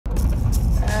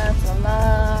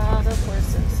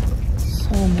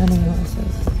so many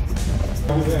houses.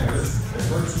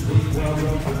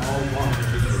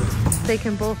 They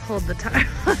can both hold the time.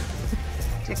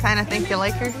 Do you kind of think you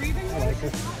like her? I like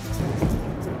her.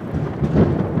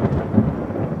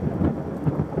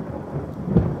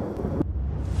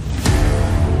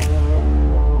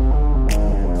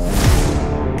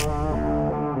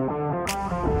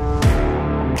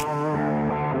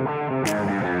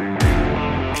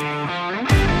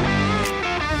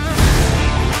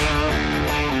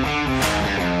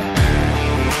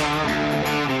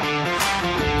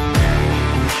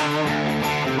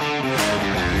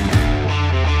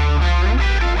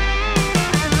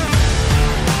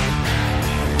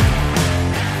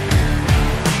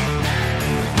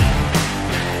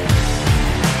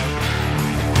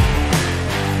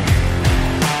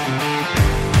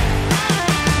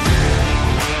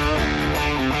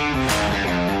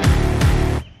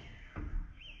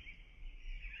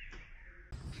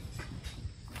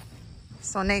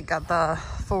 So Nate got the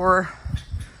 4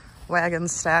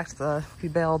 wagons stacked. He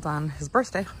bailed on his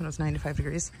birthday when it was 95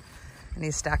 degrees. And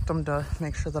he stacked them to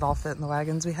make sure that all fit in the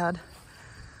wagons we had.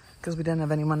 Because we didn't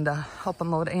have anyone to help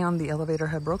unload and the elevator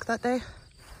had broke that day.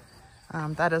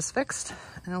 That is fixed.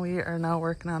 And we are now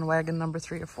working on wagon number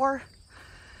 3 or 4.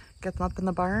 Get them up in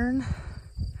the barn.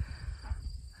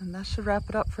 And that should wrap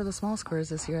it up for the small squares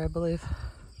this year, I believe.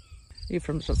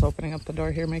 Ephraim's just opening up the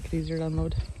door here, make it easier to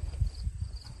unload.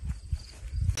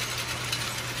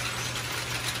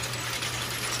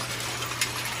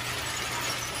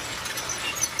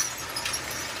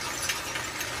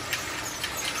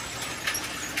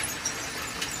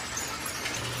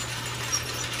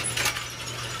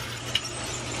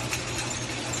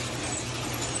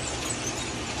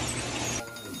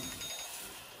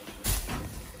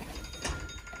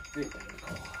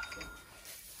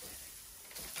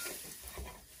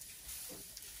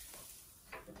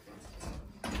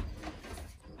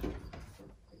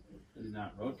 Did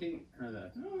not rotate or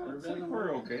that? No, it's like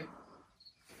we're okay.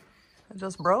 It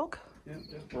just broke? Yeah, it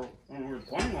just broke when we were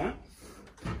playing on it.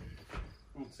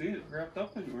 Don't see it wrapped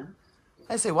up anywhere.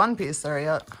 I see one piece there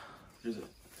yet. Is it?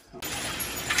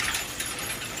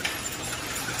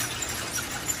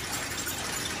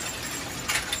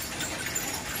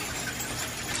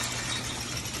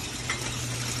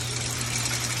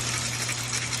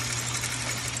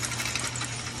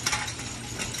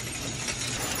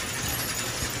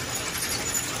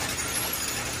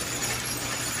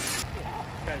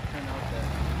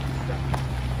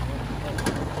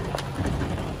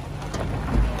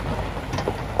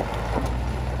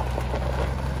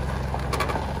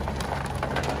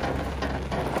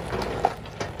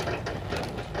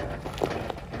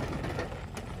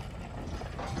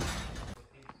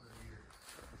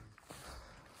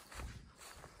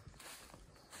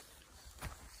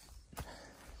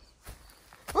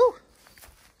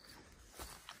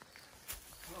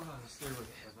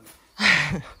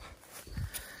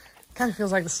 Kind of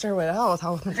feels like the stairway to hell with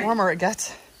how much warmer it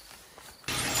gets.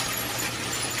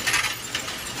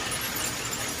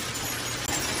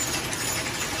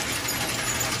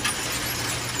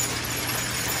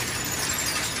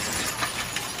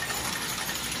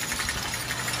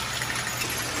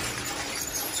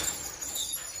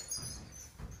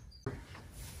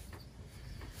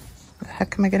 The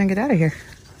heck am I gonna get out of here?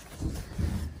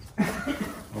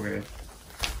 Okay.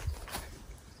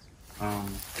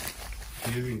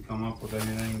 You can come up with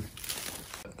anything.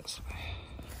 This way.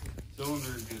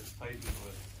 Cylinder gets tightened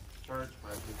with charge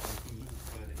pressure, so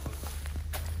they put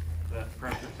that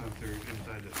pressure sensor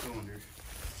inside the cylinder.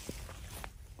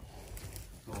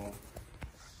 So,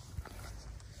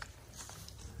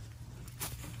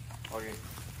 okay.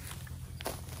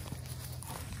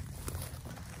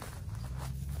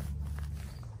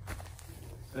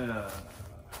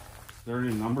 Is there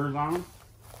any numbers on them?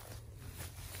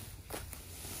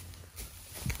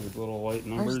 There's little white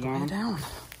numbers Where's the on way them. down?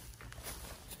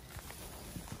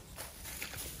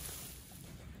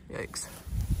 Yikes.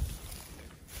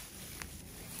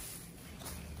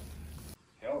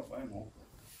 Hell if I know.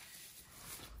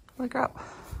 Holy crap.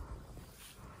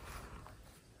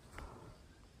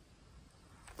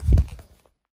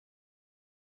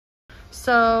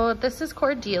 So this is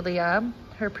Cordelia.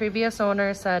 Her previous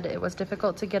owner said it was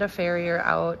difficult to get a farrier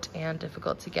out and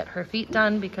difficult to get her feet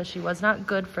done because she was not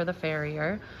good for the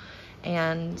farrier.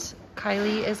 And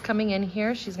Kylie is coming in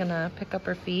here. She's gonna pick up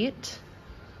her feet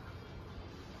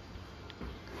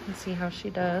and see how she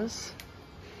does.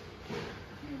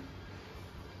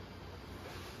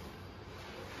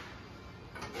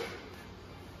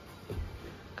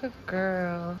 Good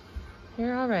girl.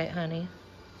 You're all right, honey.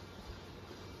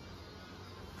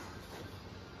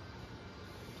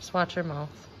 Just watch her mouth.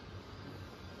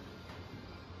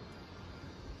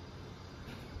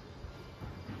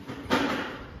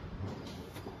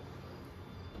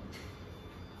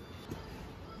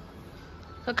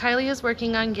 So Kylie is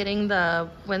working on getting the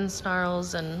wind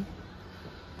snarls and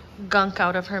gunk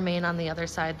out of her mane on the other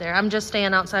side there. I'm just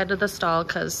staying outside of the stall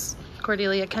because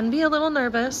Cordelia can be a little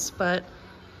nervous, but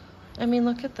I mean,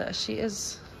 look at this.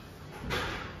 She's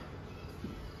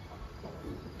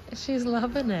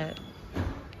loving it.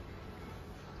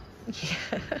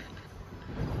 Yeah.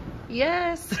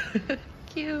 Yes.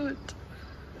 Cute.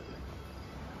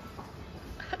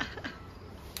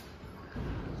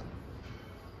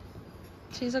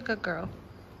 She's a good girl.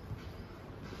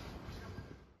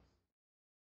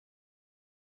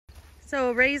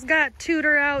 So Ray's got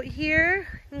Tudor out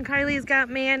here and Kylie's got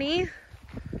Manny.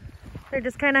 They're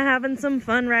just kind of having some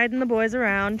fun riding the boys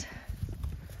around.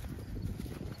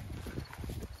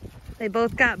 They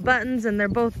both got buttons and they're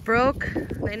both broke.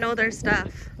 They know their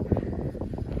stuff.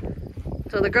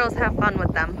 So the girls have fun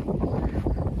with them.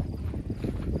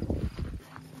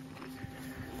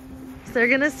 So they're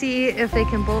gonna see if they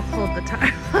can both hold the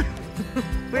tarp.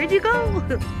 Where'd you go?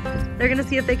 They're gonna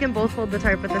see if they can both hold the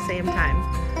tarp at the same time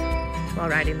while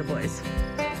riding the boys.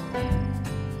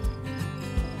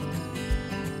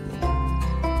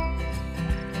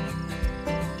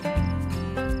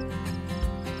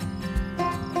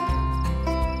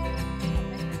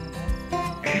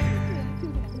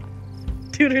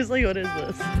 Tudor's like, what is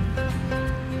this?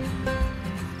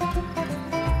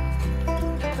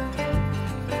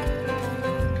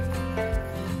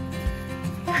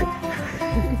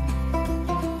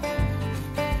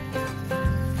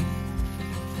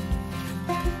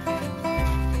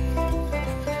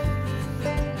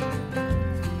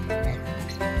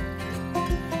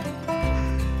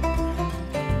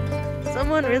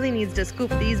 Someone really needs to scoop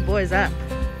these boys up.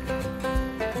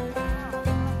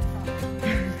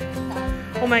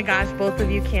 Oh my gosh, both of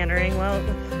you cantering while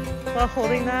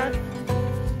holding that.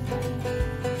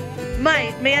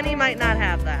 Manny might not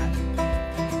have that.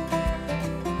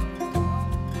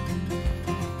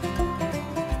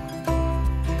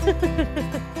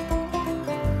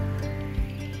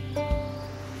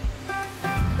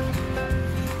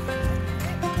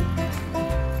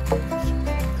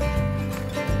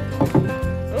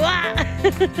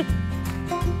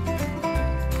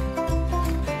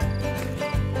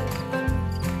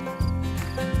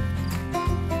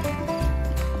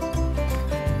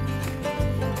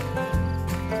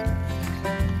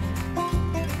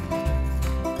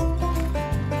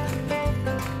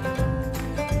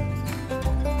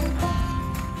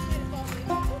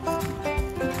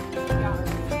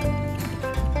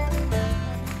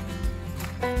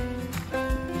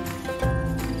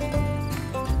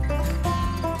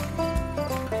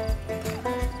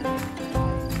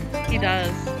 He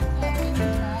does.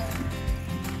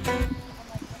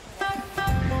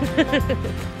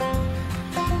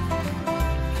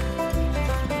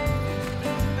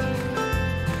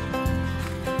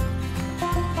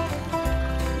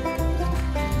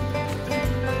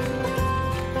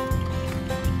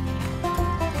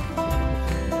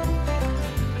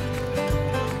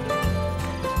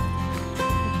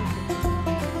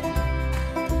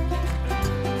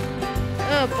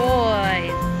 Oh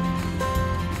boy.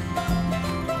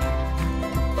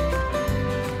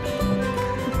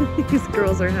 These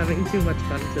girls are having too much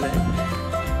fun today.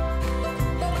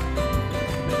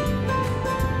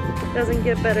 Doesn't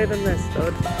get better than this,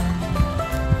 though.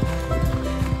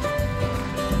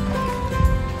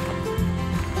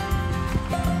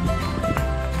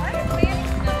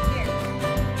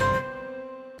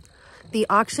 The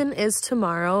auction is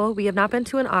tomorrow. We have not been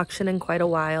to an auction in quite a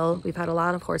while. We've had a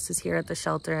lot of horses here at the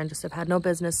shelter and just have had no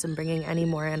business in bringing any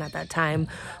more in at that time.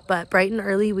 But bright and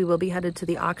early, we will be headed to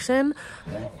the auction.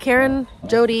 Karen,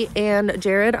 Jody, and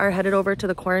Jared are headed over to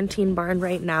the quarantine barn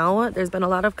right now. There's been a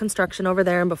lot of construction over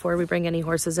there, and before we bring any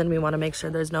horses in, we want to make sure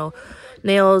there's no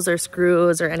nails or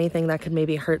screws or anything that could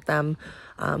maybe hurt them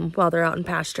while they're out in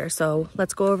pasture. So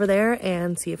let's go over there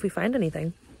and see if we find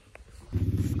anything.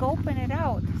 Scoping it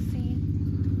out to see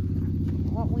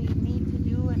what we need to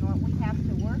do and what we have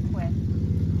to work with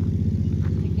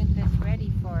to get this ready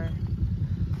for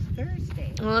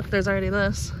Thursday. Oh, look, there's already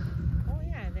this. Oh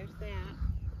yeah, there's that.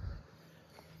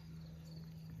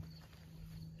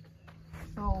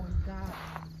 So we've got...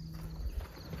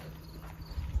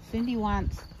 Cindy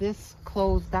wants this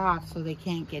closed off so they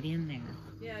can't get in there.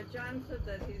 Yeah, John said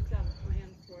that he's got a plan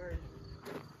for it.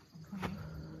 Okay.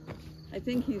 I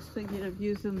think he's thinking of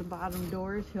using the bottom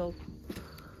doors. He'll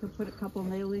put a couple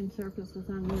nailing surfaces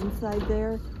on the inside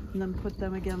there and then put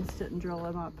them against it and drill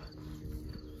them up.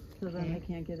 so then they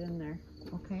can't get in there.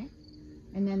 Okay.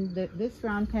 And then this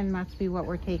round pen must be what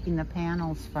we're taking the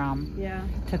panels from. Yeah.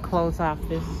 To close off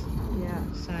this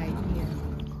Yeah. side here.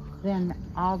 Then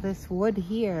all this wood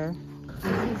here,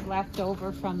 this is left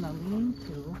over from the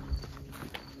lean-to.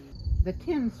 The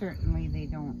tin certainly they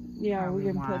don't. Yeah, we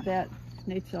can want. put that.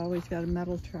 Nate's always got a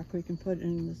metal truck. We can put it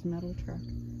in this metal truck.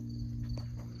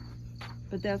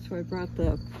 But that's where I brought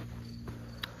the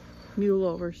mule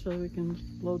over so we can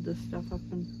load this stuff up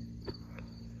and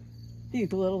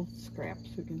these little scraps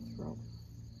we can throw.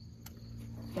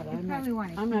 But You probably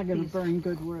want to I'm not going to these- burn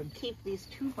good wood. keep these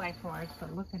 2x4s,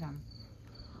 but look at them.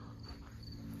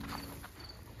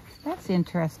 That's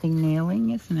interesting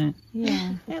nailing, isn't it?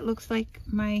 Yeah. It looks like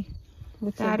my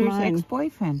Looks like daughter's mine.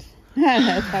 ex-boyfriend.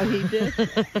 That's how he did.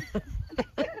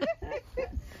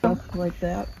 Like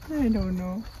that. I don't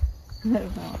know. I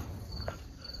don't know.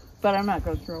 But I'm not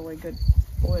going to throw away good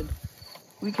wood.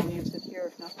 We can use it here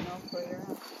if nothing else later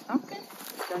on. Okay.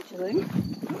 Don't you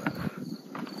think?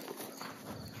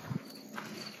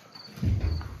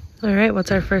 All right,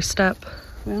 what's our first step?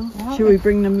 Well, Well, should we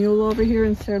bring the mule over here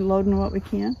and start loading what we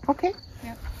can? Okay.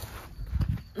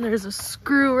 There's a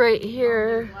screw right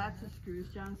here. There's lots of screws.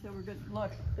 John said we're good.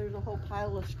 Look, there's a whole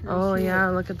pile of screws. Oh here. yeah,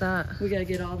 look at that. We got to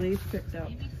get all these picked up.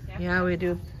 Yeah, we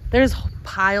do. There's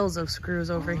piles of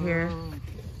screws over here.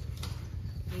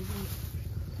 Maybe,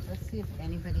 let's see if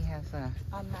anybody has a...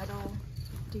 A metal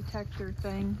detector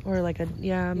thing. Or like a, metal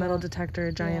Yeah. detector,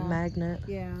 a giant Yeah. magnet.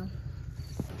 Yeah.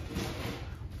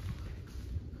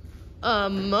 A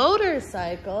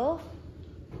motorcycle?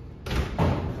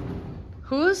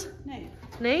 Whose? Nate,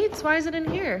 Nate's? Why is it in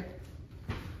here?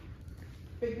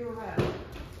 big garage.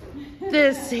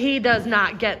 He does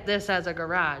not get this as a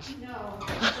garage. No.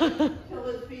 Until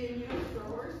it's being used for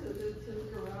horses, it's his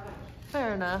garage.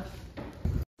 Fair enough.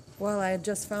 Well, I had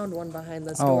just found one behind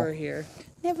this Oh. door here.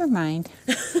 Never mind.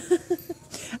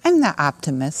 I'm the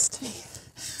optimist.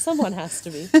 Someone has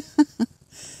to be.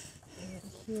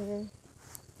 Here.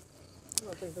 I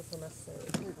don't think this will necessarily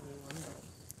hurt anyone,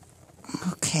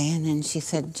 but... Okay, and then she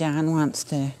said John wants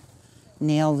to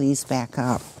nail these back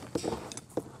up.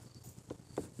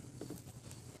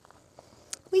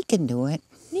 We can do it.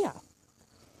 Yeah.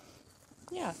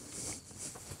 Yeah.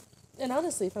 And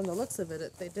honestly, from the looks of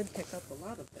it, they did pick up a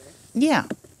lot of there. Yeah.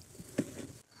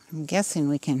 I'm guessing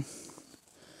we can...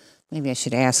 Maybe I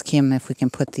should ask him if we can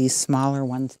put these smaller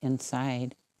ones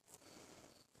inside.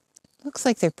 Looks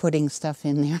like they're putting stuff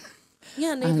in there.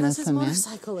 Yeah, Nate On has the his cement.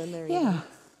 motorcycle in there. Yeah.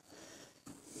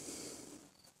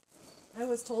 I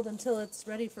was told until it's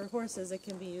ready for horses, it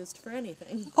can be used for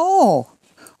anything. Oh.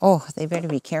 Oh, they better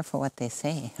be careful what they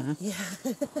say, huh? Yeah.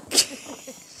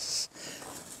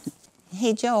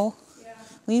 Hey, Joe. Yeah.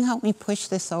 Will you help me push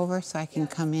this over so I can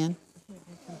come in?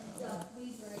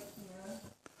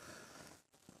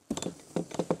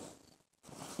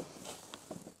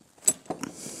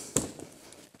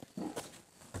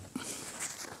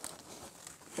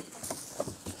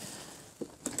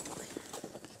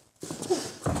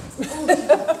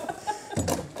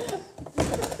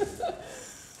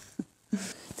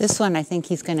 This one I think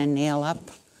he's going to nail up.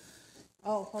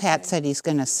 Oh, okay. Pat said he's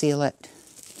going to seal it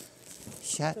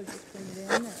shut. So just bring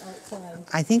it in or outside?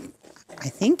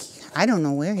 I don't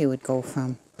know where he would go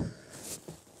from.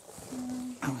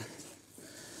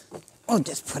 Oh,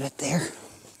 just put it there.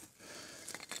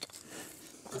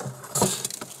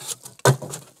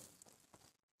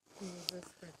 Use this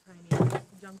for tiny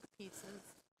junk pieces.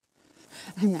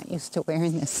 I'm not used to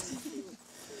wearing this.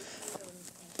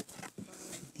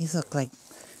 These look like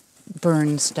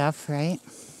burned stuff, right?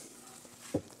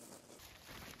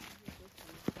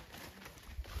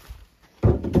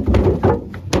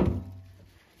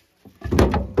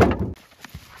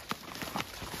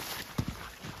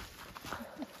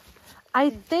 I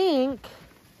think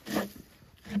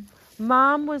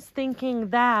Mom was thinking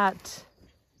that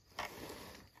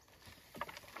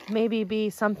maybe be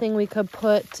something we could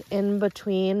put in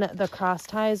between the cross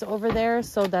ties over there,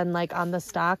 so then like on the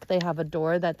stock they have a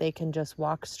door that they can just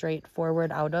walk straight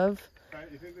forward out of.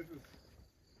 You think this is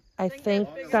I think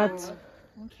that's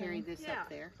Carry this up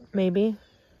there. maybe.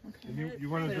 you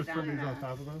want to just put these on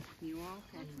top of us? You all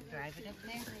can drive it up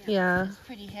there. Yeah. It's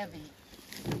pretty heavy.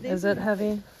 Is it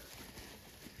heavy?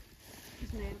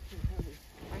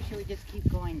 Or should we just keep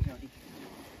going, Jody?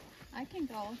 I can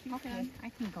go. You Okay,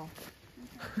 I can go.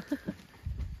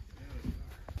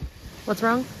 What's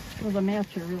wrong? Well, the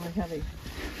mats are really heavy.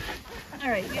 All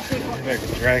right, you take one. Maybe I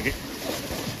can drag it.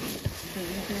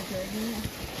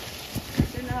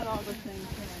 They're not all the same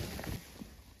size.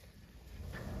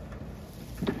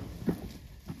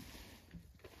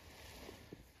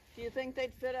 Do you think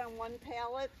they'd fit on one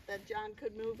pallet that John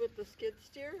could move with the skid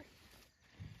steer?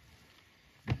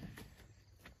 Yeah,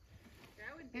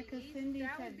 because Cindy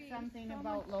said something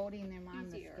about loading them on the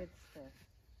skid steer.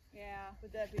 Yeah.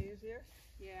 Would that be easier?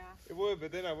 Yeah. It would,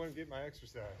 but then I wouldn't get my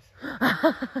exercise.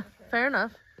 Fair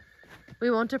enough. We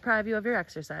won't deprive you of your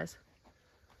exercise.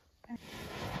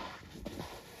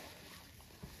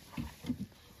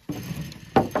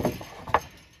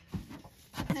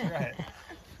 That's right.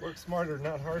 Work smarter,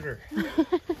 not harder. You gotta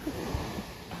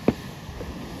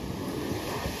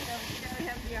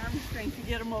have the arm strength to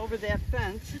get them over that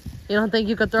fence. You don't think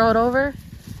you could throw it over?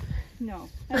 No,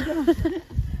 I don't.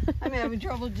 I'm having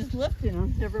trouble just lifting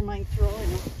them, never mind throwing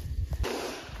them.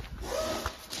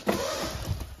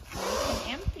 Nice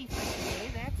and empty for today,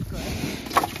 that's good.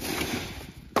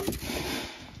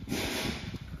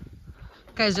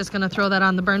 Guys, just gonna throw that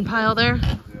on the burn pile there?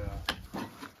 Yeah.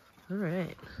 All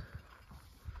right.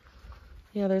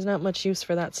 Yeah, there's not much use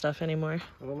for that stuff anymore.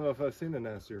 I don't know if I've seen a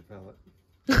nastier pallet.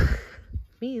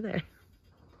 Me either.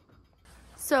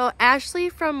 So Ashley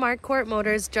from Marquardt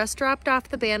Motors just dropped off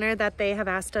the banner that they have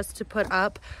asked us to put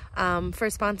up for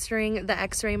sponsoring the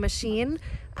X-ray machine.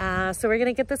 So we're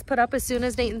gonna get this put up as soon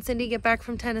as Nate and Cindy get back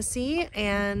from Tennessee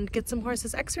and get some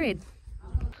horses X-rayed.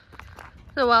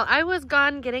 So while I was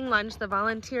gone getting lunch, the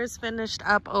volunteers finished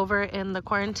up over in the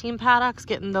quarantine paddocks,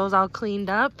 getting those all cleaned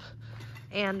up.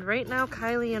 And right now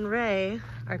Kylie and Ray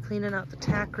are cleaning out the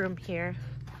tack room here.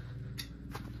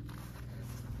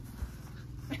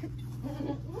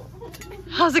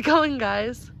 How's it going,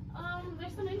 guys?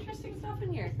 There's some interesting stuff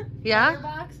in here. Yeah? Letter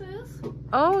boxes.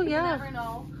 Oh, You yeah. never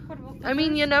know. What about I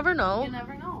mean, you never know. You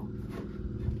never know.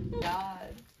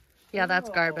 God. Yeah, that's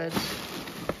garbage.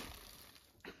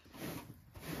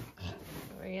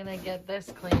 We're gonna get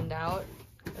this cleaned out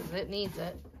because it needs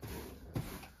it.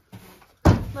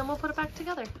 Then we'll put it back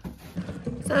together.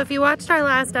 So if you watched our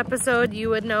last episode, you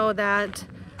would know that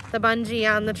the bungee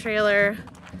on the trailer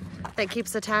that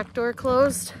keeps the tack door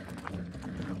closed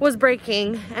was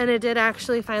breaking, and it did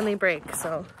actually finally break.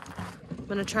 So I'm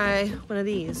gonna try one of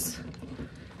these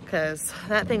because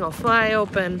that thing will fly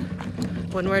open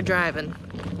when we're driving.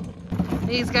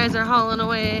 These guys are hauling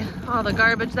away all the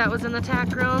garbage that was in the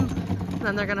tack room, and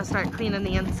then they're gonna start cleaning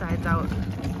the insides out.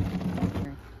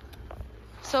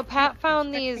 So Pat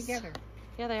found these,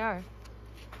 yeah they are,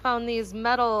 found these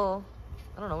metal,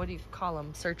 I don't know, what do you call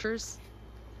them, searchers?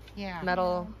 Yeah.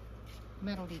 Metal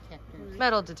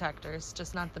detectors.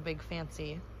 just not the big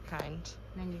fancy kind.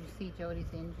 And then you see Jody's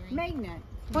injury Magnet.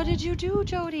 What did you do,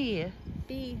 Jody?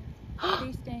 Bee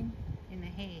sting in the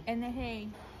hay. in the hay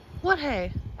What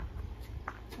hay?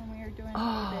 when we were doing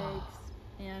Oh. hay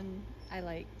bags, and I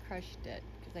like crushed it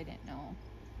because I didn't know.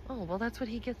 Oh, well that's what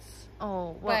he gets.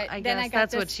 Oh, well But I then guess I got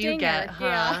that's the what you stinger. get,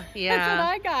 huh? Yeah. That's what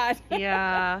I got.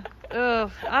 Yeah.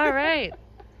 Oof. All right.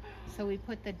 So we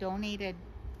put the donated,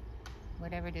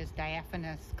 whatever it is,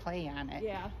 diaphanous clay on it.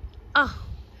 Yeah. Oh,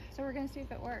 So we're gonna see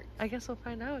if it works. I guess we'll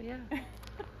find out, yeah.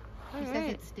 All He says right.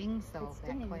 it stings though, It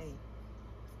that stings. clay.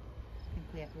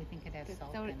 We think it has It's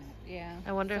salt so- in it. Yeah.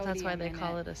 I wonder if that's why they sodium in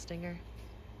call it a stinger.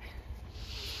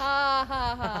 Ha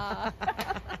ha ha.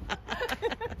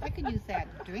 I could use that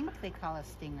drink they call a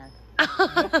stinger.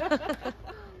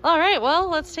 All right, well,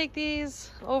 let's take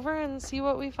these over and see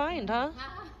what we find, huh?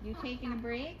 You taking a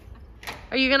break?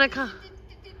 Are you gonna come?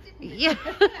 Yeah.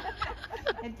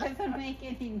 It doesn't make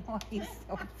any noise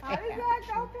so How does fast. that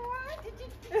go,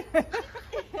 Pat?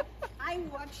 I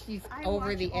watched these I over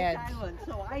watch the Oak edge. Island,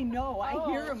 so I know. I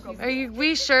hear them go. Are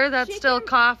we sure that's still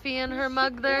coffee in her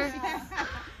mug there?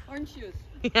 Orange juice.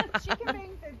 Yeah. She can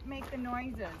make the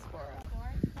noises for us.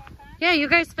 Yeah, you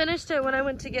guys finished it when I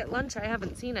went to get lunch. I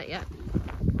haven't seen it yet.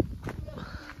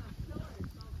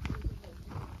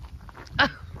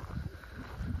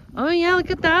 Oh yeah, look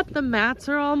at that. The mats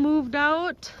are all moved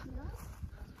out.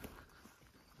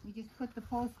 We just put the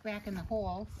posts back in the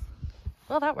holes.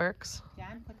 Well, that works.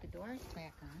 John put the doors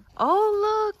back on.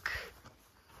 Oh, look.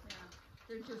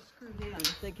 They're just screwed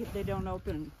in. They don't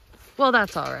open. Well,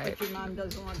 that's all right. But your mom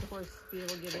doesn't want the horse to be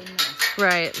able to get in there.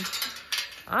 Right.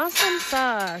 Awesome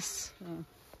sauce.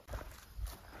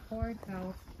 Boards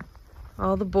out.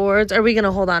 All the boards. Are we going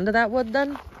to hold on to that wood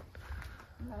then?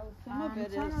 Some of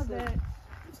it is.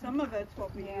 Some of it's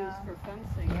what we use for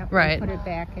fencing. Yep, Right. Put it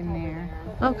back in there.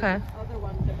 Okay. Other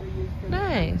ones that we use for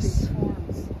Nice.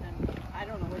 forms. And I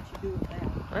don't know what you do with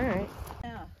that. All right.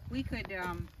 Yeah. We could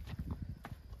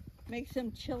Make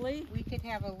some chili. we could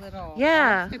have a little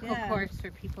Yeah. obstacle Yeah. course for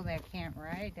people that can't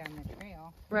ride on the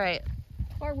trail. Right.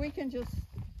 Or we can just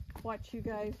watch you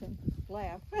guys and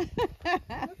laugh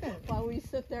while we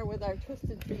sit there with our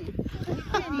twisted feet. You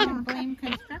can't even blame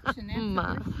construction. That's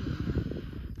Ma. the worst.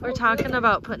 We're talking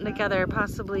about putting together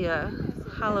possibly a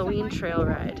Halloween trail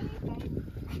ride.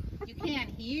 You can't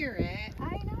hear it.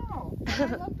 I know. I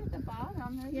looked at the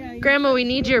bottom. Yeah, Grandma, we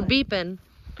need your beeping.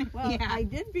 well, Yeah. I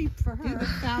did beep for Do her. the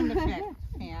sound effect,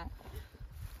 Pat.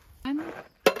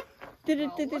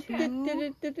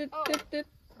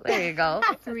 There you go.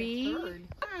 3.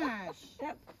 Gosh.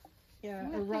 Yeah,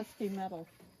 a rusty metal.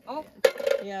 Oh,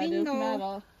 Yeah, it is bingo.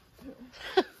 metal.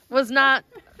 Was not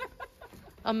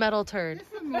a metal turd. This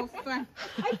is the most fun.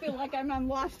 I feel like I'm on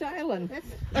Lost Island. This,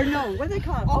 Or no, what do they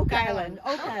call it? Oak Oak Island.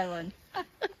 Island. Oak Island. I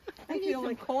we need feel some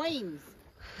like coins.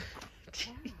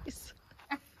 Jeez.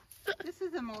 This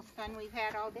is the most fun we've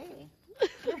had all day.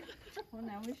 well,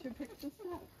 now we should pick this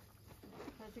up.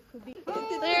 'Cause it could be.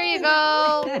 There you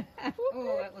go.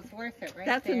 Oh, it was worth it right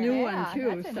That's there. a new one Yeah,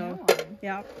 too. that's a So new one.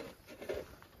 yeah.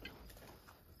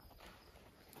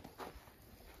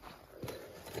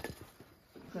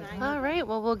 All right,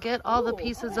 well, we'll get all the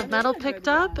pieces of metal picked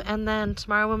up, and then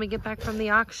tomorrow when we get back from the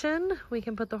auction, we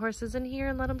can put the horses in here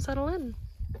and let them settle in.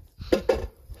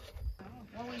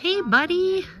 Hey, buddy.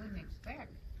 You wouldn't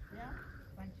expect. Yeah.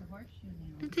 Bunch of horseshoe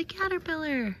nails. It's a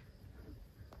caterpillar.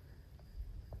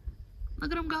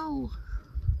 Look at him go.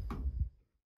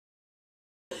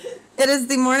 It is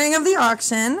the morning of the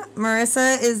auction.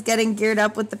 Marissa is getting geared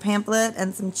up with the pamphlet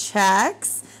and some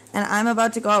checks. And I'm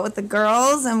about to go out with the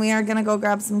girls, and we are going to go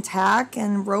grab some tack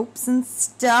and ropes and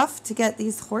stuff to get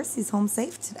these horses home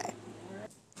safe today.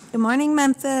 Good morning,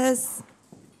 Memphis.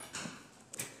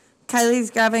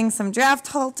 Kylie's grabbing some draft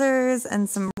halters and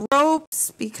some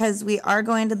ropes because we are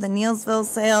going to the Neilsville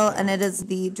sale, and it is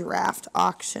the draft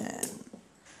auction.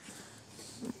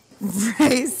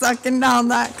 Ray sucking down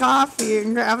that coffee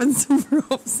and grabbing some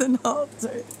ropes and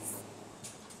halters.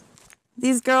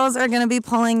 These girls are going to be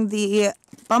pulling the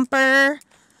bumper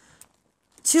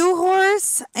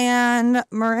 2-horse, and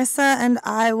Marissa and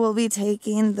I will be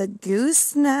taking the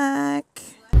gooseneck.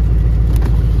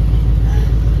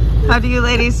 How do you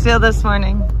ladies feel this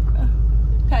morning?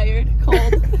 Tired,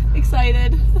 cold,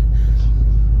 excited.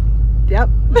 Yep.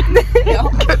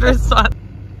 Good response.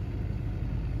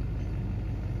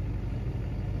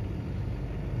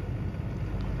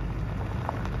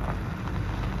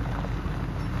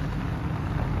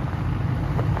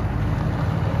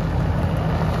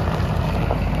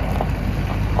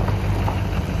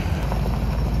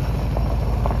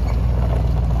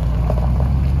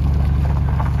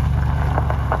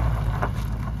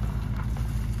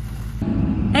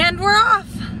 And we're off.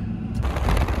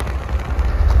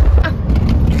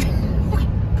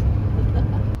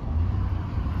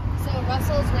 So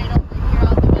Russell's right over here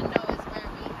out the window is where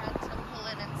we had to pull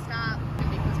in and stop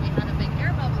because we had a big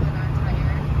air bubble in our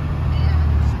tire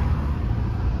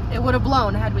and it would have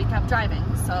blown had we kept driving.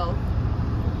 So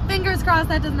fingers crossed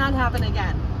that does not happen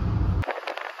again.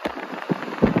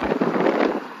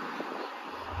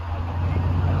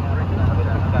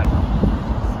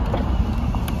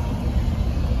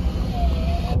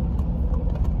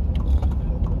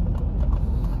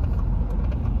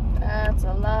 That's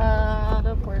a lot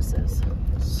of horses.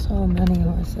 So many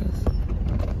horses.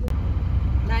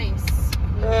 Nice.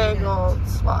 Big old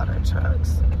slaughter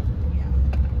trucks.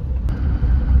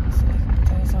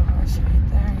 There's a horse right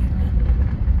there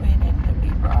even waiting to be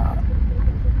brought.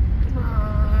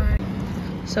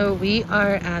 So we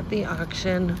are at the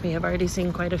auction. We have already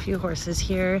seen quite a few horses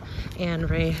here, and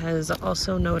Ray has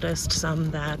also noticed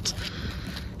some that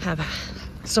have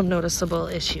some noticeable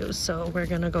issues. So we're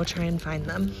gonna go try and find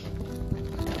them.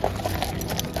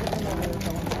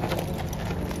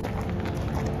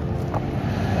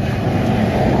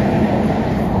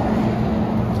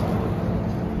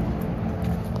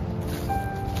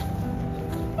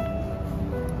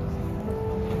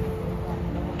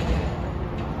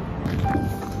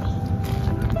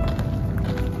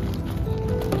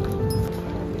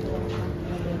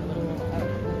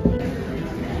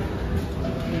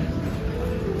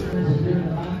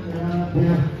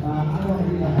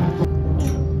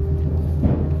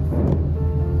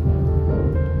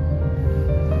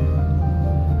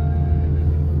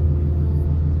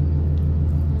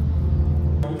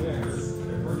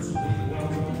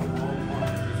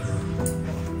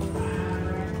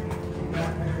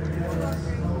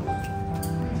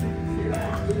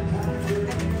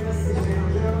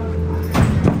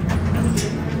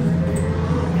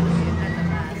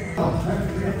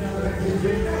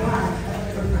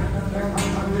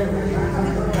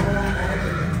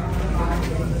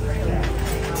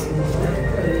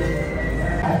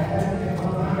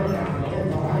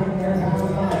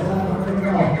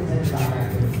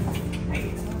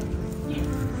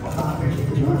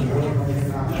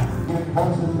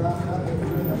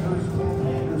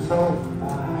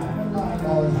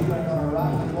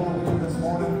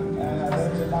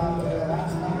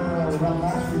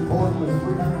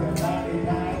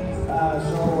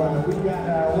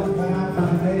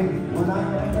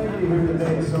 be here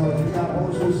today, so if you got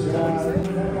horses,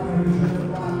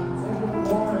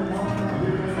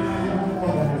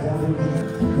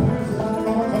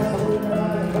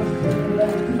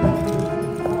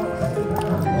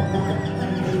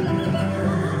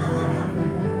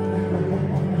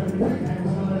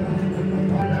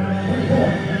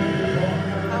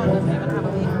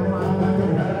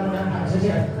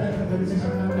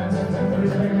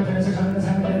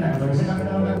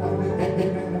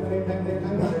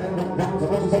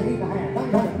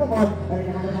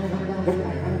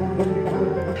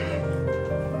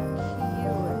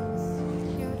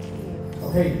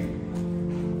 okay,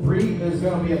 3 is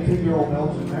going to be a 2-year-old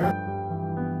Belgian mare.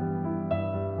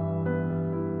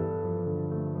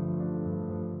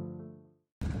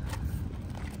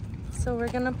 So we're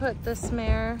gonna put this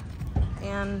mare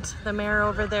and the mare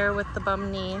over there with the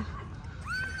bum knee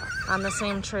on the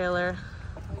same trailer.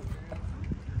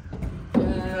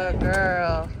 Good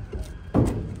girl.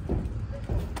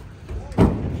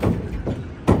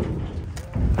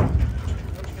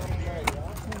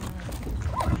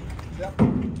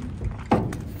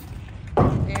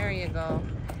 There you go.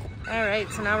 All right,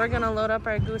 so now we're gonna load up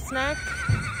our gooseneck.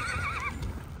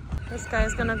 This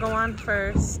guy's gonna go on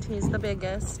first. He's the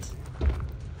biggest.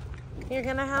 You're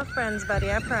gonna have friends,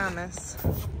 buddy, I promise.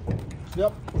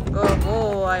 Yep. Good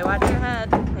boy, watch your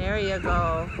head. There you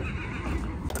go.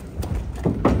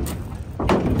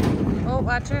 Oh,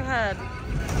 watch your head.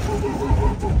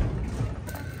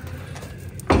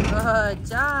 Good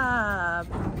job.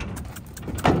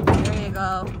 There you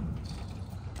go.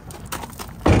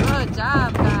 Good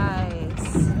job,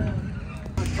 guys.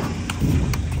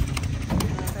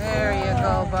 There you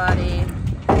go, buddy.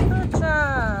 Good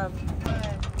job.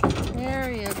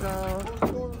 There you go.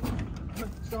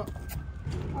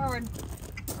 Forward.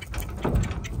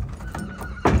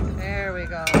 There we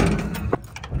go.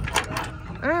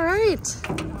 All right.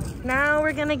 Now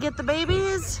we're gonna get the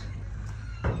babies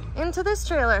into this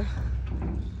trailer.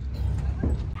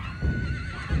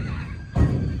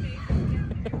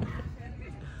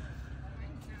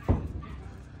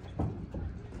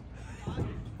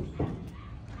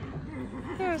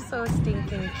 They're so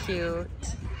stinking cute.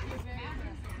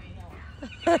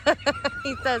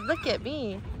 He says, look at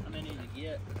me. How many did you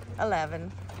get?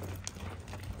 11.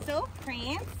 So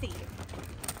prancy.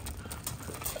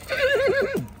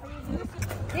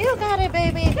 You got it,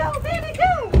 baby. Go, baby,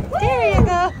 go. There you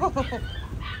go.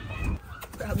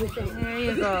 There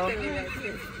you go.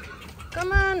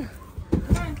 Come on.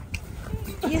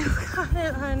 You got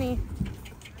it, honey.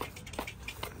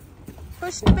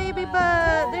 Push the baby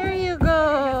butt. There you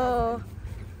go.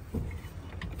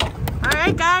 All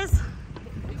right, guys.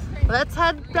 Let's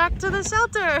head back to the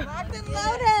shelter. Locked and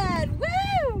loaded.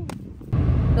 Woo!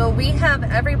 So we have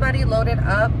everybody loaded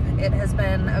up. It has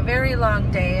been a very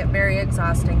long day, very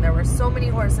exhausting. There were so many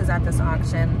horses at this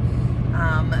auction.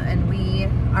 And we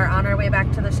are on our way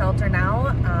back to the shelter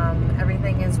now.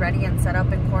 Everything is ready and set up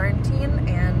in quarantine,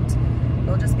 and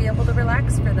we'll just be able to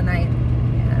relax for the night.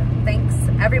 Thanks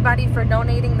everybody for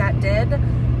donating that did,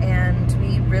 and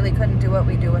we really couldn't do what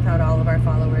we do without all of our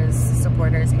followers,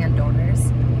 supporters, and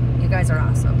donors. You guys are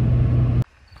awesome.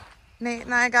 Nate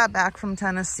and I got back from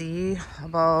Tennessee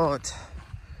about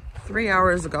 3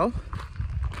 hours ago.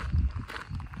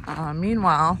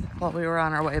 Meanwhile, while we were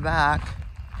on our way back,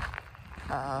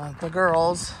 the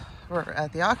girls were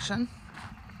at the auction,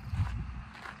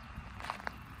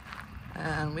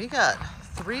 and we got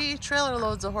 3 trailer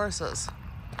loads of horses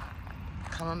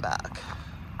coming back.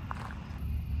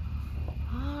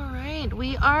 All right,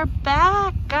 we are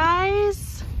back,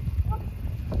 guys.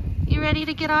 You ready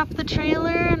to get off the trailer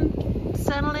and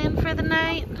settle in for the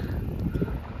night?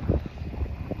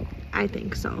 I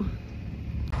think so.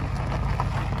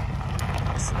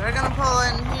 So they're gonna pull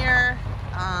in here.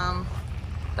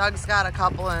 Doug's got a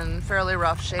couple in fairly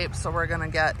rough shape, so we're gonna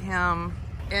get him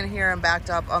in here and backed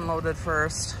up, unloaded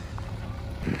first.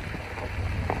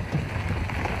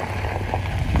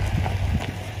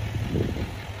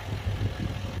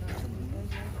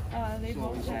 They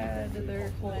both had their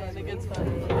plan against us. I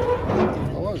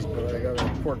was, but I gotta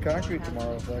pour concrete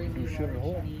tomorrow, so I can do shit at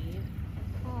home.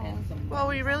 Well,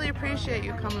 we really appreciate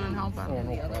you coming and helping. Oh,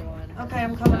 no problem. Okay,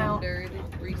 I'm coming out.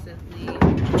 Recently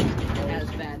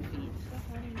has bad feet.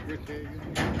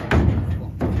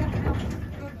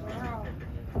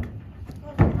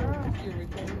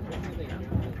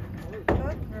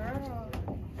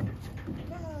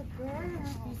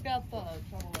 Who's got the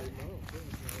trouble?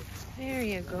 There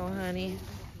you go, honey.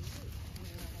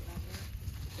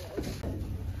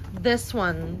 This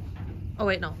one. Oh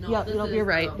wait, no. No, No, you're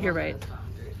right. You're right.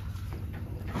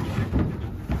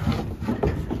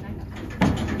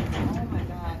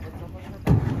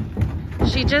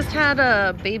 She just had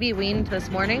a baby weaned this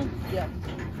morning. Yeah.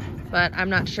 But I'm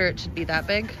not sure it should be that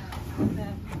big.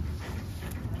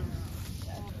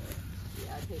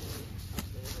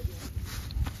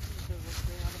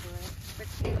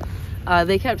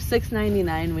 They kept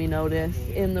 $6.99, we noticed,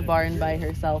 in the barn by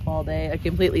herself all day, a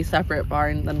completely separate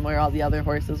barn than where all the other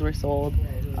horses were sold.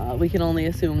 We can only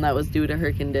assume that was due to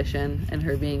her condition and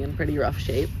her being in pretty rough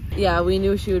shape. Yeah, we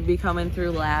knew she would be coming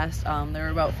through last. There were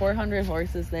about 400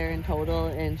 horses there in total,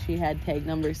 and she had tag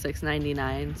number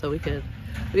 699, so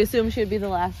we assumed she would be the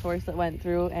last horse that went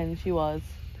through, and she was.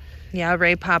 Yeah,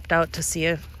 Ray popped out to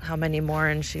see how many more,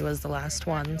 and she was the last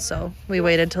one, so we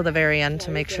waited till the very end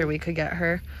to make sure we could get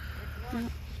her.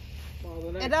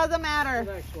 It doesn't matter.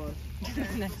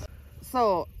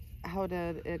 So, how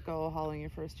did it go hauling your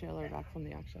first trailer back from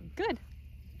the auction? Good.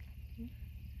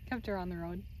 Kept her on the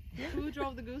road. Who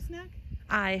drove the gooseneck?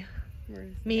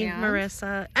 Me, and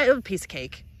Marissa. A piece of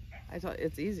cake. I thought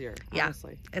it's easier, Yeah,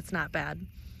 honestly. it's not bad.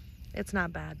 It's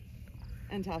not bad.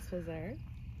 And Tess was there.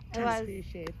 I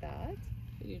appreciate that.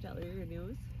 Did you tell her your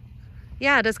news?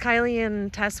 Yeah, does Kylie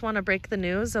and Tess want to break the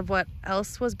news of what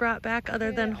else was brought back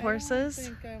other than horses? I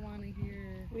think I want to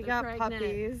hear. We They're got pregnant.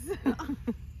 puppies.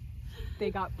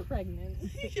 They got pregnant.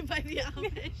 By the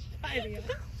Amish.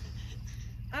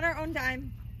 On our own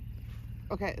time.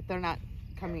 Okay, they're not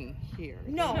coming here.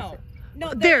 No,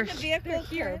 They're in the vehicle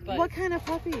here, but What kind of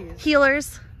puppies?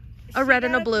 healers, a red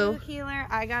and a blue. Healer.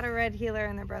 I got a red healer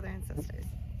and their brother and sisters.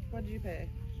 What did you pay?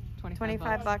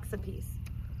 25 bucks a piece.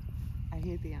 I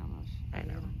hate the Amish. I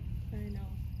know.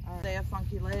 They have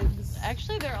funky legs.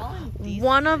 Actually, they're all in decent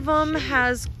One of them shape.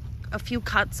 has a few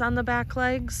cuts on the back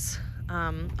legs.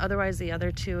 Otherwise, the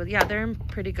other two, yeah, they're in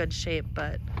pretty good shape,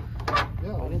 but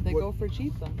Why did they go for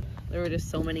cheap then? There were just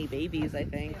so many babies, I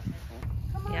think.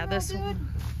 yeah, this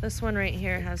one right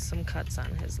here has some cuts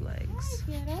on his legs.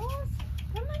 You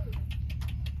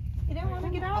don't want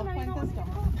to get out. I'll point this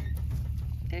down.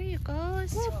 There you go.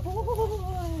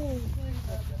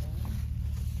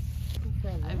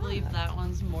 I believe that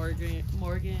one's Morgan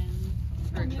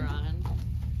Bertrand.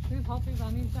 Should we haul through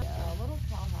on these? A little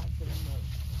cow accident,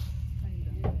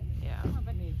 Yeah.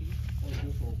 Maybe.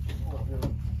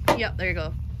 Yep, there you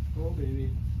go. Oh, baby.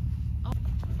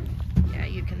 Yeah,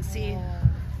 you can see.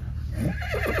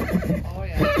 Oh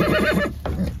yeah.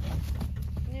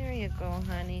 There you go,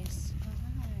 honeys.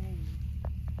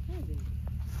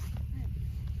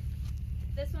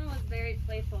 This one was very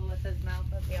playful with his mouth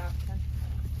at the auction.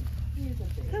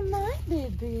 Come on,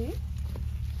 baby.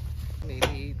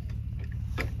 Maybe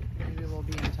we'll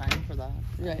be in time for that.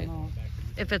 I Right. don't know.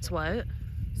 If it's what?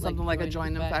 Something like a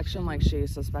joint infection, like she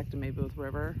suspected maybe with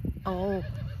River. Oh,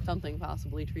 Something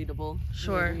possibly treatable.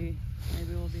 sure. Maybe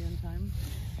we'll be in time.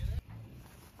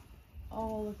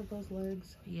 Oh, look at those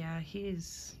legs. Yeah,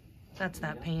 that's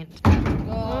that paint.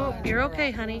 Oh, you're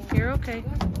okay, honey. You're okay.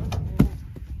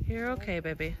 You're okay,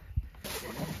 baby.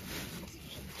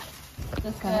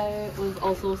 This guy was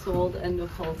also sold end of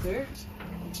halter.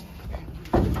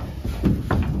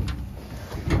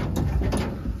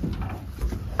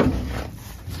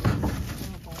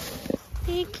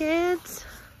 Hey, kids.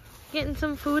 Getting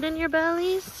some food in your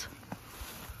bellies?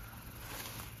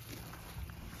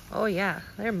 Oh, yeah.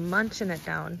 They're munching it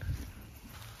down.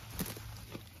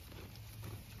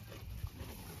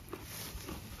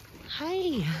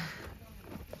 Hi.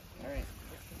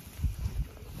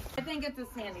 I think it's a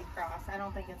sandy cross. I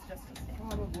don't think it's just a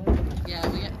sandy. Yeah,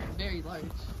 we get very large.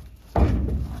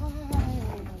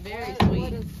 Very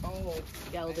sweet.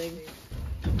 Gelding.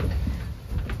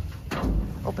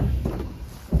 Open.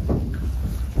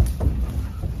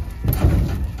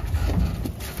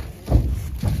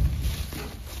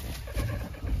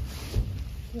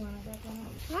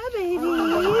 Hi,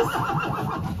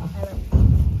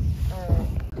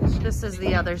 babies. This is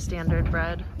the other standard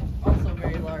bred. Also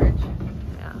very large.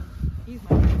 Yeah. He's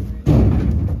my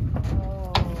favorite.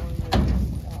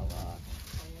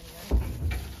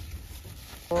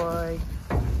 Boy.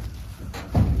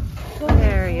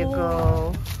 There you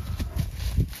go.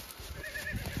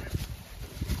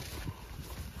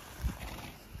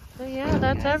 So yeah,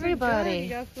 that's everybody. You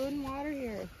got food and water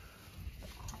here.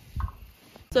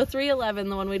 So 311,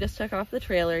 the one we just took off the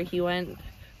trailer, he went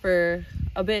for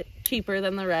a bit cheaper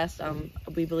than the rest.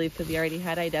 We believe because he already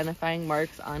had identifying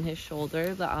marks on his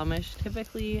shoulder. The Amish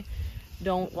typically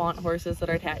don't want horses that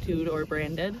are tattooed or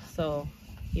branded, so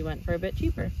he went for a bit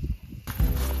cheaper.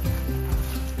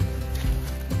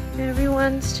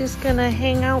 Everyone's just gonna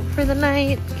hang out for the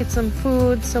night, get some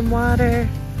food, some water,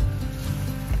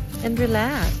 and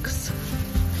relax.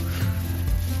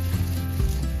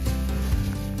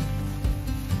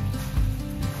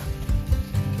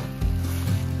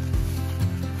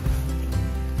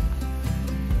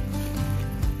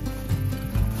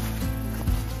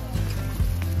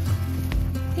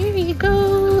 you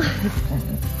go.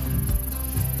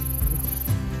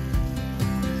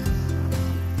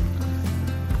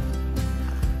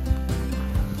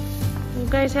 You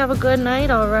guys have a good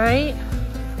night, all right?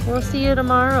 We'll see you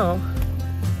tomorrow.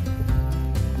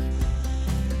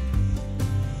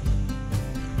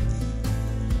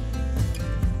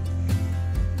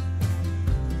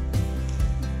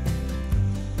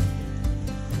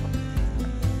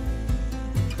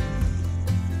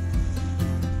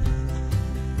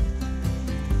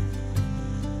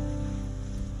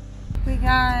 We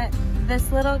got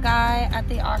this little guy at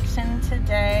the auction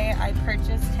today. I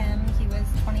purchased him. He was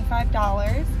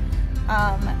 $25.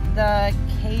 The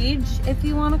cage, if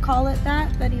you want to call it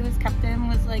that he was kept in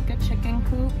was like a chicken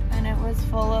coop, and it was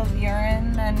full of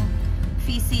urine and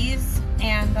feces.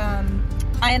 And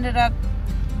I ended up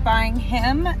buying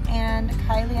him, and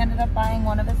Kylie ended up buying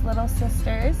one of his little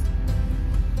sisters.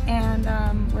 And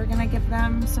we're gonna give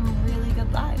them some really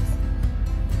good lives.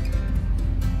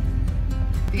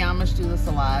 The Amish do this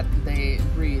a lot. They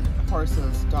breed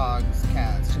horses, dogs,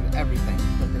 cats, everything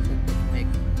that they think they can make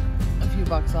a few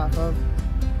bucks off of.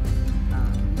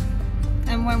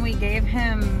 And when we gave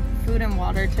him food and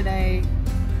water today,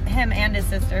 him and his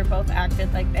sister both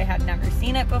acted like they had never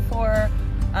seen it before.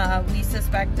 We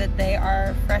suspect that they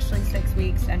are freshly 6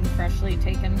 weeks and freshly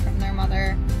taken from their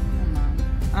mother.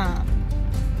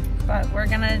 But we're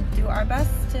gonna do our best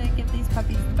to give these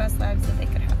puppies the best lives that they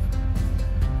could have.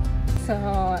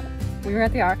 So we were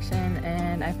at the auction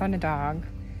and I found a dog,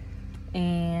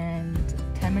 and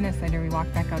 10 minutes later we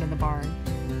walked back out of the barn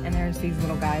and there's these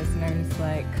little guys, and I was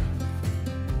like,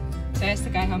 so I asked the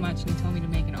guy how much and he told me to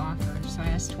make an offer. So I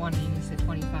asked 20 and he said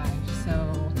 25.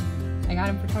 So I got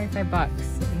him for 25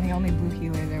 bucks, and the only blue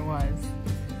heeler there was.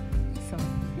 So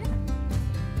yeah.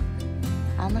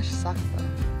 Amish suck though.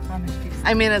 Amish do suck.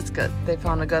 I mean, it's good. They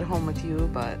found a good home with you,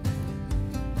 but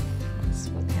that's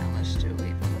what the Amish do,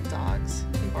 even with dogs,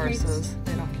 horses.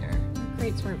 They don't care. The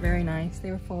crates weren't very nice.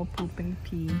 They were full of poop and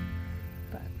pee,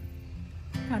 but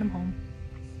got him home.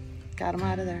 Got him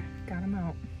out of there. Got him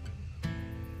out.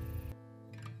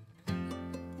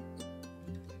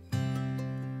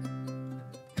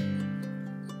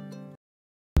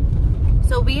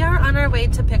 So we are on our way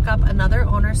to pick up another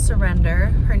owner surrender.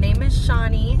 Her name is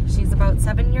Shawnee. She's about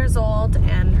 7 years old,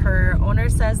 and her owner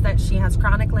says that she has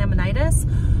chronic laminitis.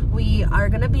 We are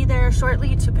gonna be there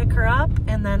shortly to pick her up,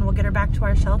 and then we'll get her back to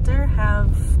our shelter,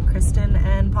 have Kristen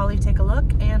and Polly take a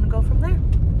look, and go from there.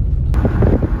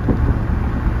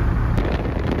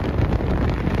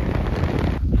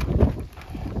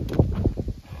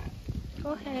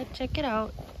 Go ahead, check it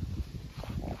out.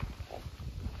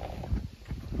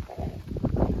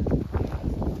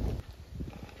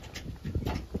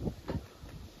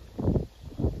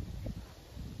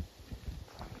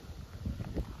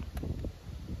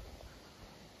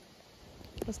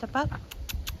 Step up.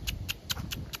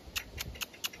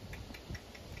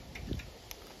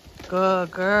 Good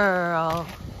girl.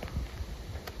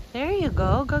 There you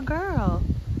go. Good girl.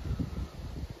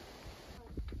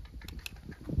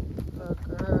 Good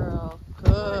girl.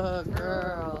 Good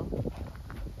girl.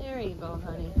 There you go,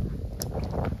 honey.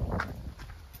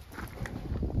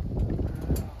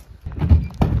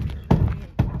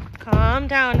 Calm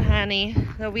down, honey.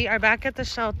 So we are back at the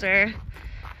shelter.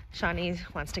 Shawnee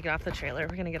wants to get off the trailer.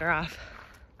 We're gonna get her off.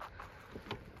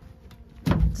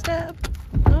 Step.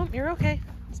 Oh, you're okay.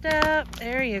 Step.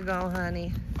 There you go,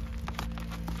 honey.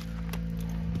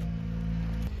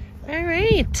 All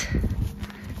right.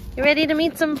 You ready to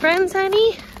meet some friends,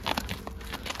 honey?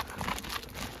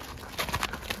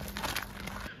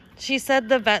 She said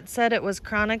the vet said it was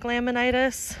chronic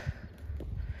laminitis,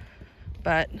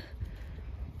 but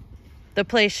the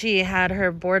place she had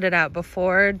her boarded at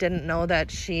before didn't know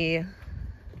that she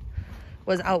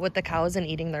was out with the cows and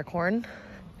eating their corn.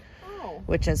 Oh.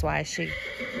 Which is why she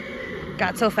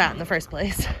got so fat in the first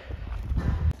place.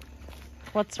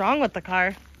 What's wrong with the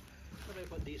car? Somebody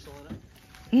put diesel in it.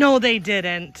 No, they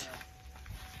didn't.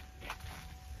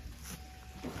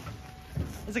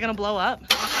 Is it gonna blow up?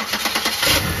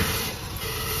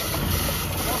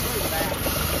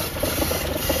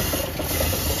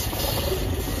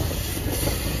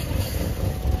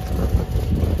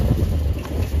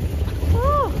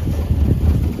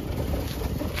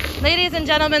 Ladies and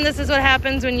gentlemen, this is what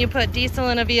happens when you put diesel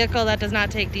in a vehicle that does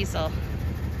not take diesel.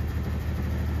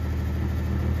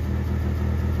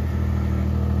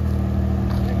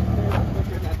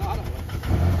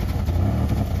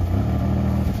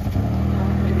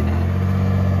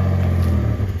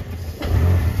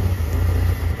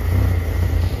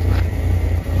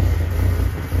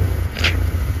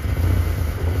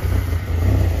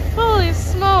 Holy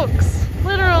smokes,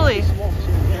 literally.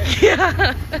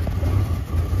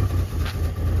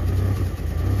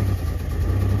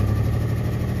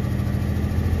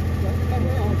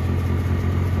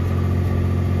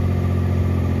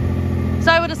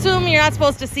 you're not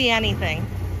supposed to see anything.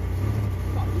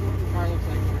 The car looks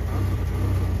like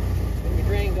when we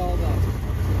drained all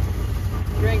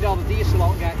the diesel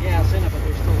out and got gas in it, but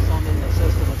there's still some in the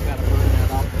system that's got to burn that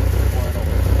out before it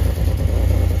over.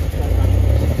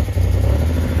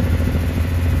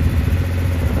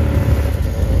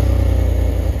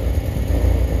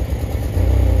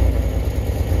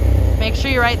 Make sure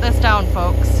you write this down,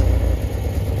 folks.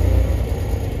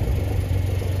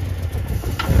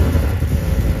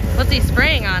 What's he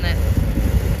spraying on it?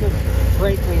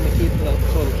 Brake clean to keep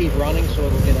so it'll keep running, so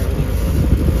it'll get everything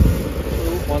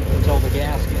until the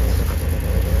gas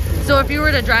gets. So if you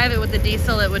were to drive it with the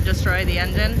diesel, it would destroy the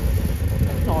engine?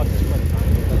 No, it's just pretty fine.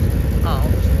 Oh.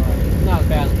 Not as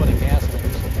bad as putting gas in a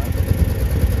diesel car.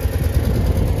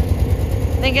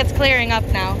 I think it's clearing up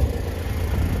now.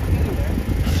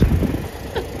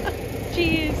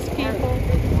 Jeez, people.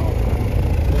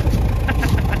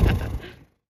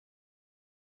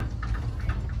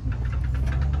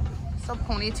 So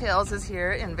Ponytails is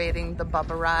here invading the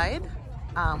Bubba ride.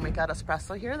 We got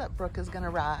espresso here that Brooke is gonna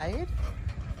ride.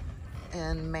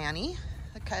 And Manny,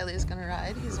 that Kylie is gonna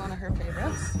ride. He's one of her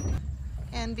favorites.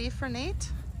 And V for Nate.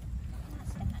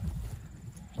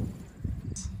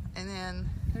 And then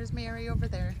there's Mary over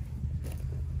there.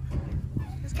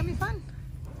 It's gonna be fun.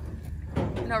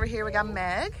 And over here we got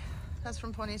Meg. That's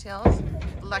from Ponytails.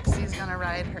 Lexi's gonna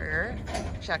ride her.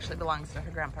 She actually belongs to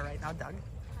her grandpa right now, Doug.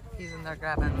 He's in there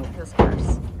grabbing his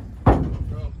horse.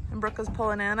 And Brooke is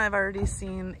pulling in. I've already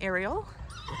seen Ariel.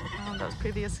 That was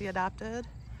previously adopted.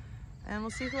 And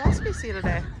we'll see who else we see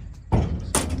today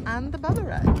on the Bubba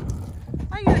ride.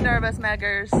 Are you nervous,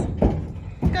 Meggers?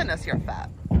 Goodness, you're fat.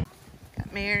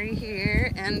 Got Mary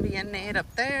here, Envy and Nate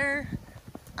up there.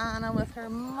 Anna with her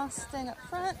Mustang up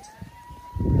front.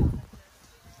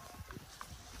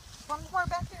 One more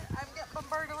back here. I'm getting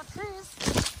bombarded with trees.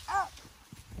 Oh.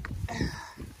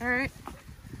 All right.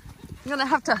 I'm gonna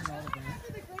have to.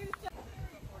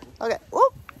 Okay.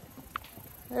 Whoop.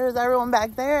 There's everyone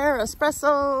back there.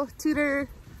 Espresso, Tudor,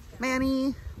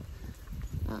 Manny.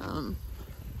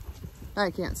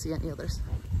 I can't see any others.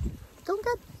 Doing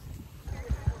good.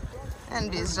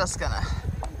 Envy's just gonna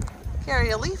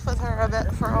carry a leaf with her a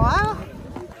bit for a while.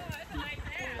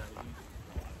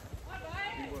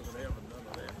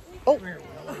 Oh.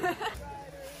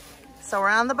 So we're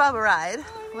on the Bubba ride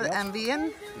with Envy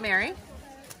and Mary.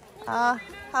 How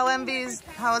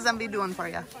is Envy doing for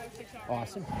you?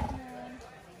 Awesome.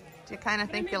 Do you kind of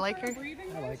think you like her?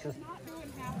 I like her.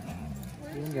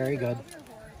 Doing very good.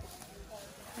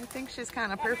 I think she's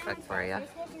kind of perfect for you.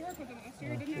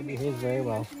 Yeah, she behaves very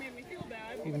well.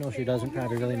 Even though she doesn't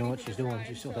probably really know what she's doing,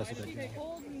 she still does a good job.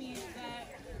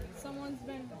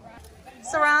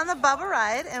 So we're on the Bubba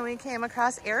ride and we came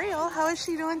across Ariel. How is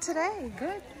she doing today?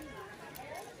 Good.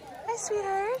 Hi,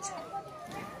 sweetheart.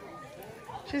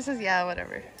 She says, yeah,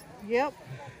 whatever. Yep.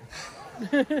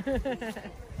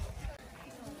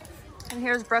 And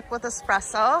here's Brooke with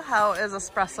espresso. How is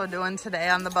espresso doing today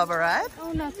on the Bubba ride?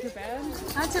 Oh, not too bad.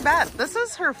 Not too bad. This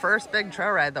is her first big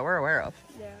trail ride that we're aware of.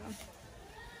 Yeah.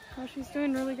 Oh, she's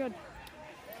doing really good.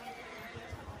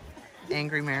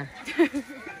 Angry mare.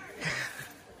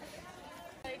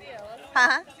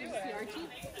 Huh?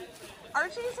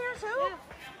 Archie's here too?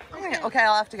 Yeah. Okay,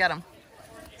 I'll have to get him.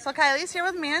 So Kylie's here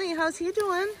with Manny. How's he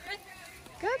doing?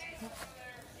 Good.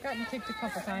 Gotten kicked a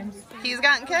couple times. He's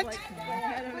gotten kicked?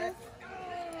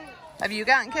 Have you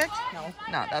gotten kicked? No.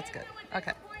 No, that's good.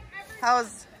 Okay.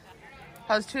 How's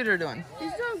Tudor doing?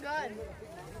 He's doing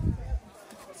good.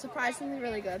 Surprisingly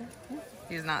really good.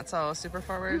 He's not so super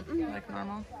forward like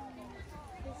normal?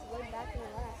 He's laid back and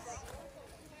relaxed.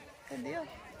 Good deal.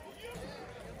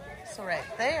 So right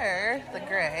there, the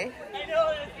gray.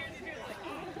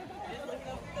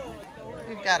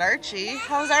 We've got Archie.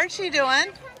 How's Archie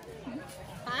doing?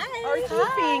 Hi.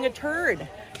 Archie's being a turd.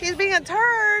 He's being a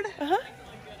turd. Uh-huh.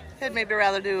 He'd maybe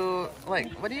rather do,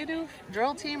 like, what do you do?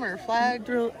 Drill team or flag?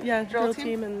 Drill Drill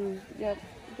team and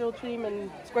drill team and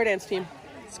square dance team.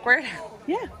 Square?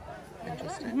 Yeah.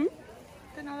 Interesting. Mm-hmm.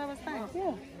 Didn't know that was nice.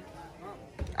 Yeah.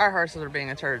 Our horses are being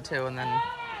a turd too, and then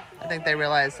I think they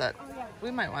realized that we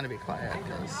might want to be quiet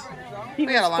because we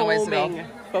got a long ways to go.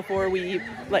 Before we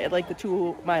like the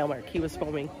 2 mile mark, he was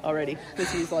foaming already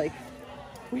because he's like,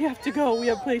 we have to go. We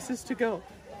have places to go.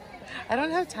 I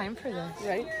don't have time for this.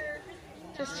 Right?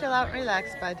 Just chill out and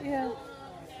relax, bud. Yeah.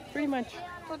 Pretty much.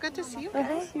 Well, good to see you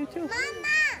guys. You too.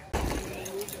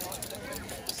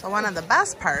 So one of the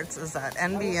best parts is that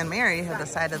Envy and Mary have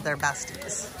decided they're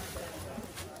besties.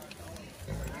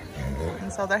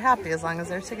 And so they're happy as long as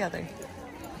they're together.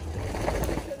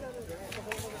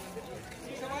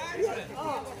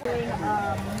 I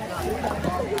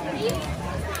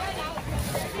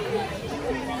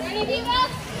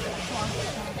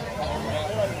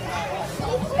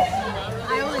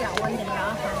only got one day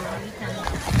off on the weekend.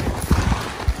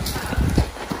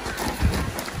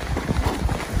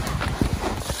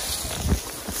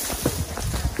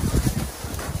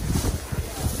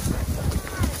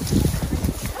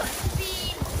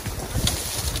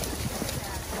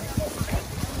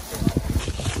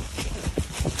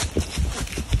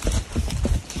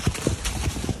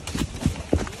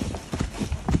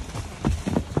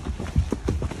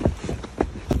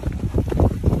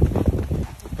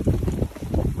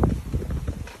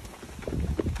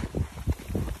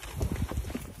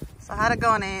 So how'd it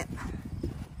go, Nate? It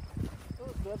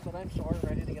was good, but I'm sore and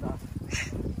ready to get off.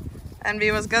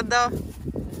 Envy was good though?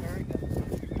 Very good.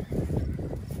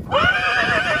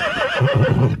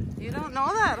 You don't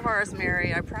know that horse,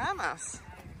 Mary, I promise.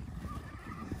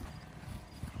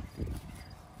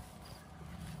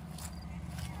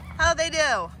 How'd they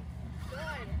do?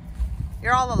 Good.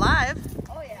 You're all alive.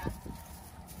 Oh yeah.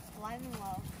 Alive and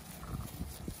well.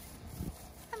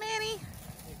 Hi, Manny.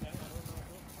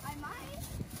 I might.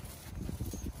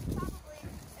 Probably.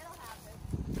 It'll happen.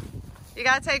 You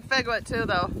gotta take Figwit too,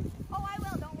 though. Oh, I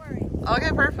will. Don't worry.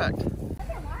 Okay, perfect.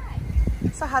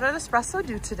 So how did Espresso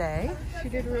do today? She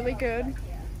did really good.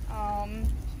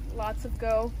 Lots of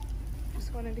go.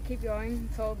 Just wanted to keep going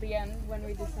until the end when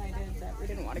we decided that we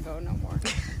didn't want to go no more.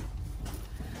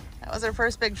 That was her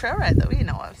first big trail ride that we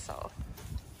know of, so.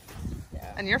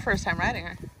 Yeah. And your first time riding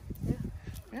her.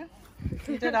 Yeah.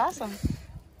 You did awesome.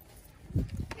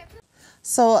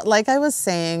 So like I was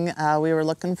saying, we were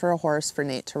looking for a horse for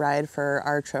Nate to ride for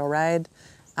our trail ride.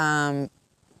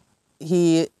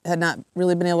 He had not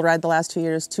really been able to ride the last 2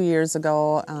 years. 2 years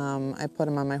ago, I put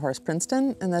him on my horse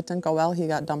Princeton, and that didn't go well. He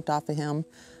got dumped off of him,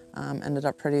 ended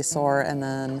up pretty sore. And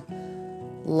then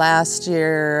last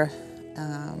year,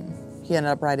 he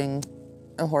ended up riding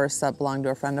a horse that belonged to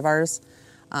a friend of ours.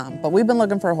 But we've been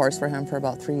looking for a horse for him for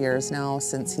about 3 years now,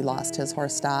 since he lost his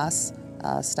horse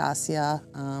Stasia,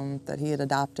 that he had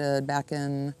adopted back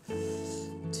in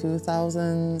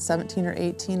 2017 or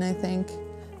 18, I think.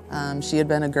 She had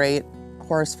been a great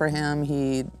horse for him.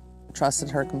 He trusted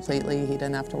her completely. He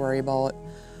didn't have to worry about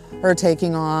her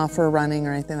taking off or running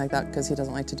or anything like that, because he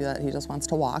doesn't like to do that. He just wants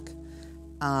to walk.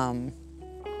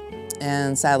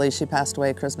 And sadly, she passed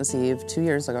away Christmas Eve 2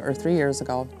 years ago, or 3 years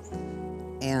ago.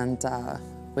 And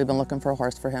we've been looking for a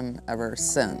horse for him ever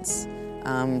since.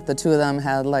 The two of them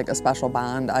had like a special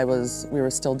bond. We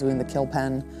were still doing the kill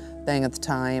pen thing at the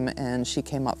time, and she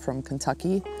came up from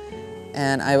Kentucky.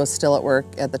 And I was still at work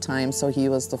at the time, so he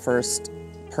was the first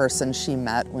person she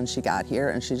met when she got here,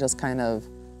 and she just kind of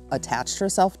attached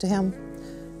herself to him.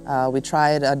 We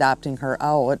tried adopting her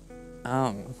out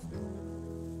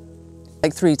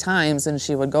like 3 times, and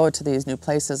she would go to these new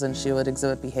places and she would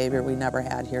exhibit behavior we never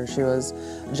had here. She was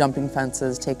jumping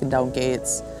fences, taking down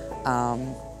gates,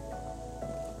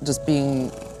 just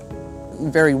being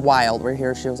very wild. Where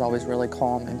here she was always really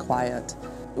calm and quiet.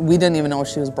 We didn't even know if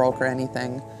she was broke or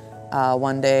anything.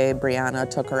 One day, Brianna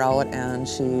took her out and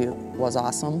she was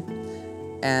awesome.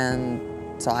 And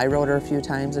so I rode her a few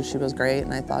times and she was great,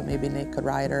 and I thought maybe Nate could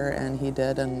ride her, and he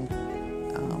did, and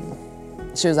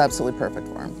she was absolutely perfect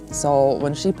for him. So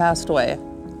when she passed away,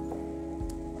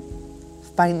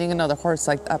 finding another horse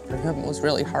like that for him was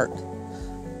really hard.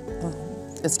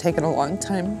 It's taken a long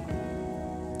time.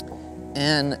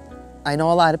 And I know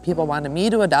a lot of people wanted me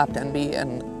to adopt Envy,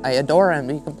 and I adore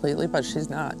Envy completely, but she's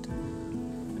not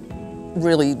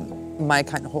really my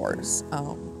kind of horse.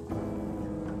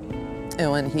 And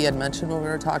when he had mentioned when we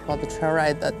were talking about the trail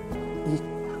ride that he...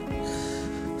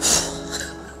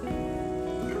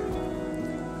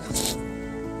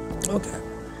 Okay.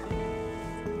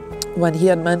 When he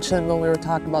had mentioned when we were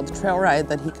talking about the trail ride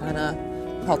that he kind of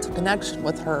felt a connection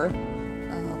with her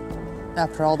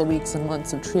after all the weeks and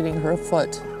months of treating her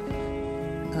foot,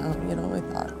 you know, I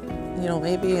thought, you know,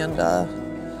 maybe, and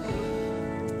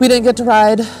we didn't get to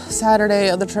ride Saturday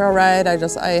of the trail ride. I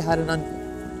had an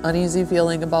uneasy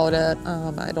feeling about it.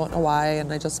 I don't know why,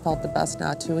 and I just felt the best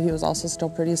not to. He was also still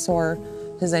pretty sore,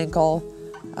 his ankle.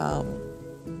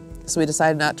 So we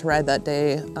decided not to ride that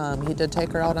day. He did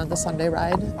take her out on the Sunday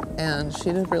ride, and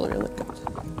she did really, really good.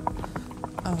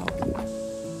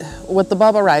 With the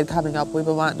Bubba ride coming up, we've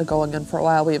been wanting to go again for a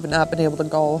while. We have not been able to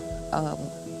go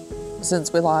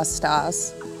since we lost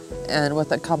Stas. And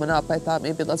with it coming up, I thought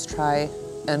maybe let's try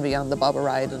Envy on the Bubba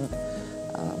ride and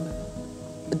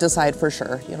decide for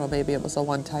sure. You know, maybe it was a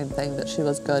one-time thing that she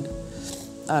was good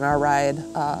on our ride.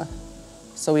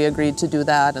 So we agreed to do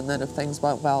that, and then if things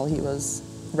went well, he was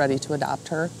ready to adopt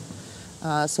her.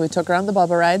 So we took her on the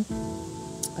Bubba ride.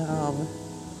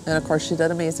 And of course she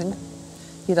did amazing.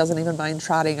 He doesn't even mind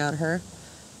trotting on her.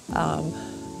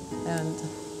 And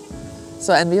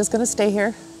so Envy is gonna stay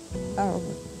here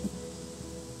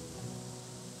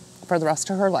for the rest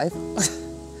of her life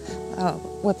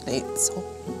with Nate. So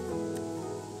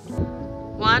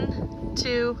 1,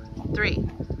 2, 3.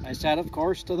 I said, of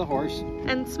course, to the horse.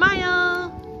 And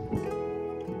smile.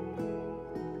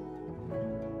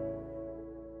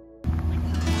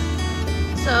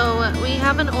 So we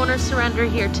have an owner surrender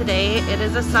here today. It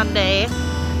is a Sunday.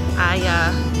 I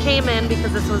came in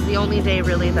because this was the only day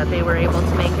really that they were able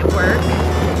to make it work.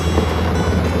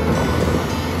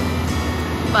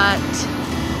 But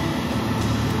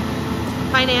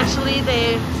financially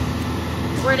they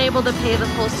weren't able to pay the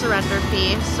full surrender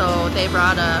fee, so they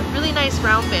brought a really nice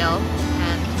round bale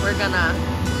and we're gonna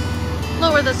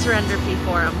lower the surrender fee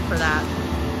for them for that.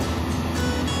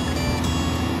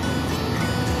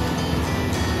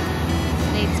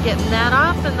 Nate's getting that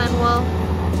off and then we'll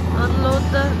unload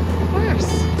the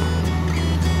horse.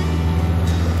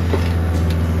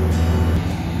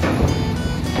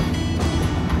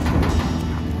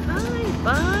 Hi,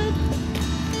 bud.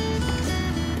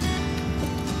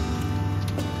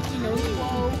 He knows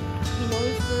whoa. He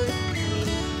knows the.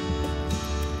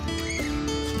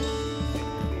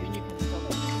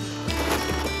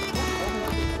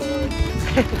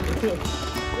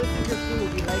 This is your food,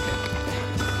 you like it.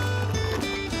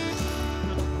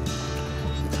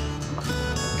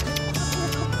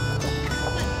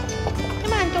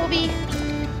 Come on, Toby.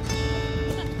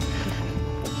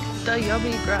 The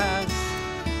yummy grass.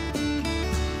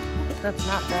 That's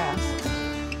not grass.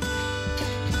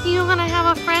 You gonna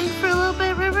have a friend for a little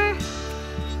bit, River?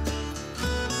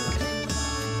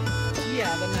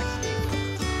 Yeah, the next day.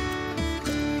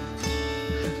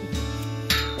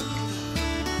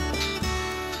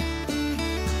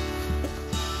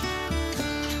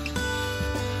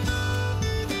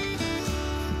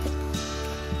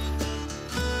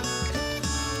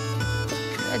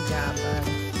 Good job,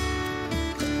 bud.